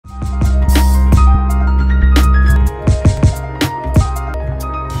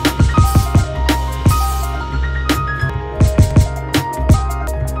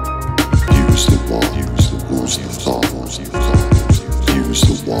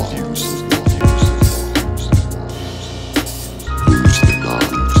Lose the knot.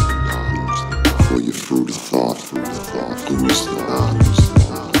 For your fruit of thought. Lose the knot.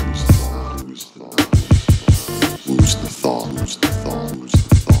 Lose the thought.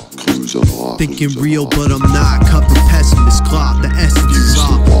 Clues unlocked. Thinking real, but I'm not. Cut the pessimist clock. The essence is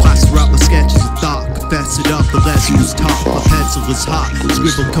off. Plaster out my sketches of thought. Confess it up, the lessons taught. My pencil is hot.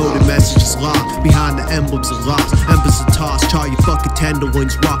 Scribble coded messages locked. Behind the emblems of lost. Embers are tossed. Char your fucking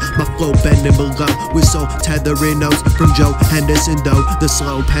tenderloins raw. My flow bending below. Whistle tethering nose from Joe Henderson though. The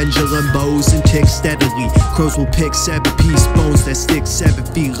slow pendulum bows and ticks steadily. Crows will pick 7-piece bones that stick 7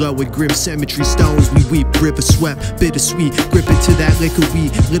 feet low with grim cemetery stones. We weep, river swept, bittersweet. Grip into that liquor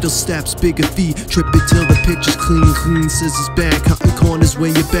weed. Little steps, bigger feet. Trip it till the picture's clean. Clean scissors bend. Cutting corners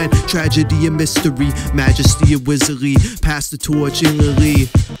when you bend. Tragedy and mystery. Majesty of wizardry. Pass the torch inwardly.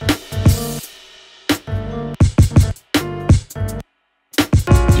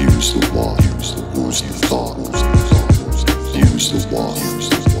 Use the wall. Lose the thought. Use the wall.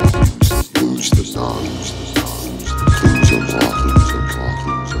 Lose the knot. Clues unlocked.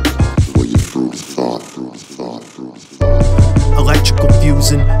 For your fruit of thought. Electrical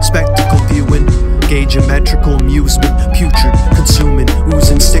fusing, spectacle viewing, geometrical amusement, putrid, consuming,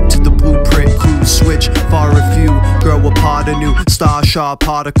 oozing, stick to the blueprint, cruise, switch, far and few, grow apart anew, star sharp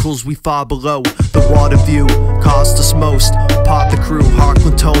particles we far below, the water view, cost us most, part the crew,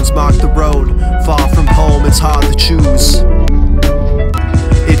 Harkland tones mark the road, far from home it's hard to choose.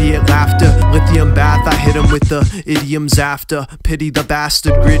 Idiot laughter, lithium bath, I hit him with the idioms after. Pity the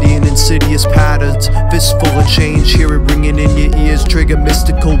bastard, gritty and insidious patterns. Fistful of change, hear it ringing in your ears. Trigger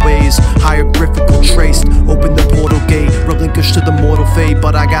mystical ways, hieroglyphical traced. Open the portal gate, relinquish to the mortal fate.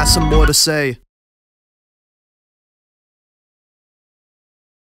 But I got some more to say.